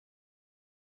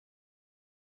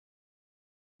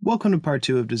Welcome to part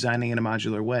 2 of Designing in a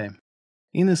Modular Way.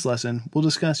 In this lesson, we'll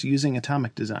discuss using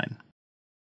atomic design.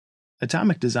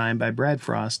 Atomic design by Brad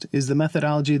Frost is the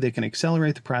methodology that can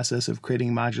accelerate the process of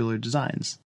creating modular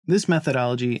designs. This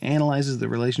methodology analyzes the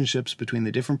relationships between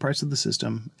the different parts of the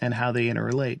system and how they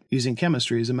interrelate, using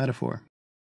chemistry as a metaphor.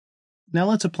 Now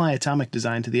let's apply atomic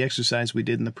design to the exercise we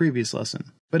did in the previous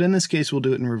lesson, but in this case we'll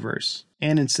do it in reverse,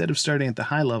 and instead of starting at the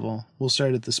high level, we'll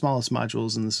start at the smallest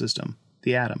modules in the system,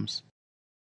 the atoms.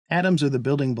 Atoms are the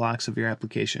building blocks of your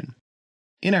application.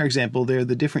 In our example, they are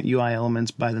the different UI elements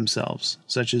by themselves,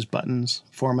 such as buttons,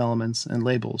 form elements, and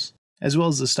labels, as well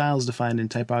as the styles defined in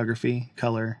typography,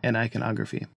 color, and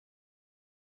iconography.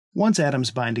 Once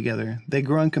atoms bind together, they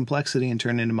grow in complexity and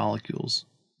turn into molecules,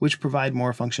 which provide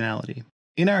more functionality.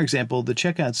 In our example, the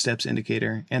checkout steps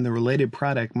indicator and the related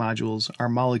product modules are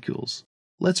molecules.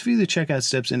 Let's view the checkout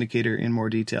steps indicator in more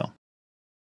detail.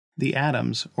 The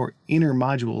atoms, or inner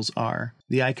modules, are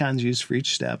the icons used for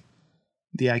each step,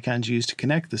 the icons used to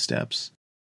connect the steps,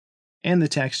 and the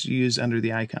text used under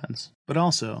the icons, but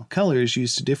also colors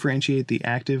used to differentiate the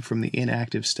active from the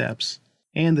inactive steps,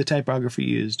 and the typography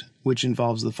used, which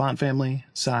involves the font family,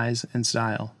 size, and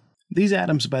style. These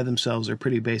atoms by themselves are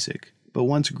pretty basic, but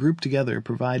once grouped together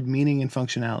provide meaning and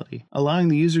functionality, allowing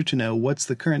the user to know what's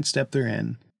the current step they're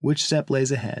in, which step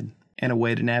lays ahead, and a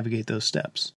way to navigate those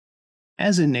steps.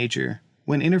 As in nature,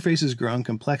 when interfaces grow in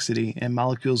complexity and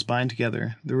molecules bind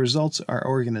together, the results are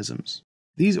organisms.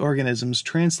 These organisms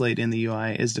translate in the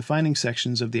UI as defining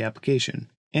sections of the application,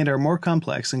 and are more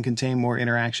complex and contain more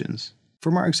interactions.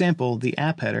 From our example, the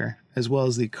app header, as well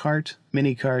as the cart,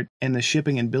 mini cart, and the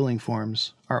shipping and billing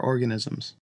forms, are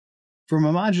organisms. From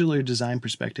a modular design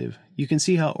perspective, you can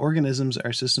see how organisms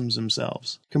are systems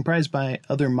themselves, comprised by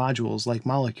other modules like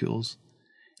molecules,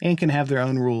 and can have their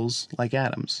own rules like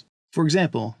atoms. For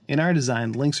example, in our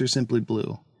design, links are simply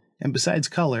blue, and besides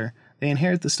color, they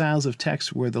inherit the styles of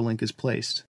text where the link is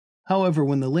placed. However,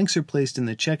 when the links are placed in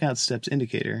the checkout steps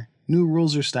indicator, new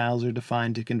rules or styles are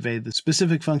defined to convey the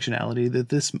specific functionality that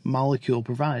this molecule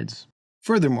provides.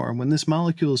 Furthermore, when this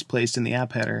molecule is placed in the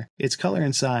app header, its color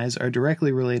and size are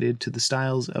directly related to the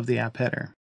styles of the app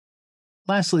header.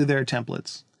 Lastly, there are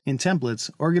templates. In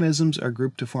templates, organisms are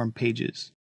grouped to form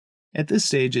pages. At this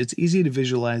stage, it's easy to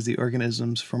visualize the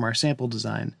organisms from our sample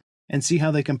design and see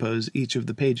how they compose each of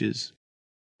the pages.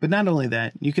 But not only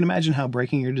that, you can imagine how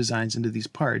breaking your designs into these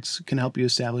parts can help you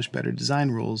establish better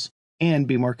design rules and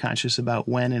be more conscious about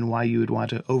when and why you would want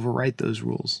to overwrite those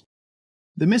rules.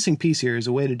 The missing piece here is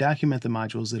a way to document the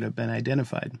modules that have been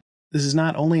identified. This is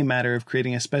not only a matter of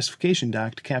creating a specification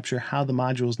doc to capture how the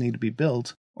modules need to be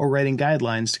built, or writing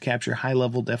guidelines to capture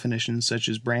high-level definitions such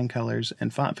as brand colors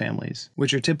and font families,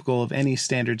 which are typical of any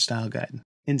standard style guide.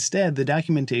 Instead, the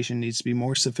documentation needs to be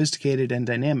more sophisticated and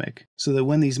dynamic, so that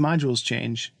when these modules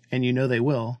change, and you know they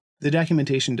will, the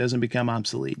documentation doesn't become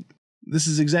obsolete. This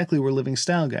is exactly where living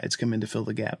style guides come in to fill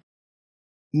the gap.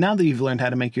 Now that you've learned how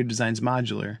to make your designs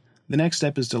modular, the next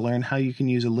step is to learn how you can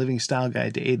use a living style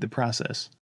guide to aid the process.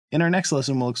 In our next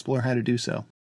lesson, we'll explore how to do so.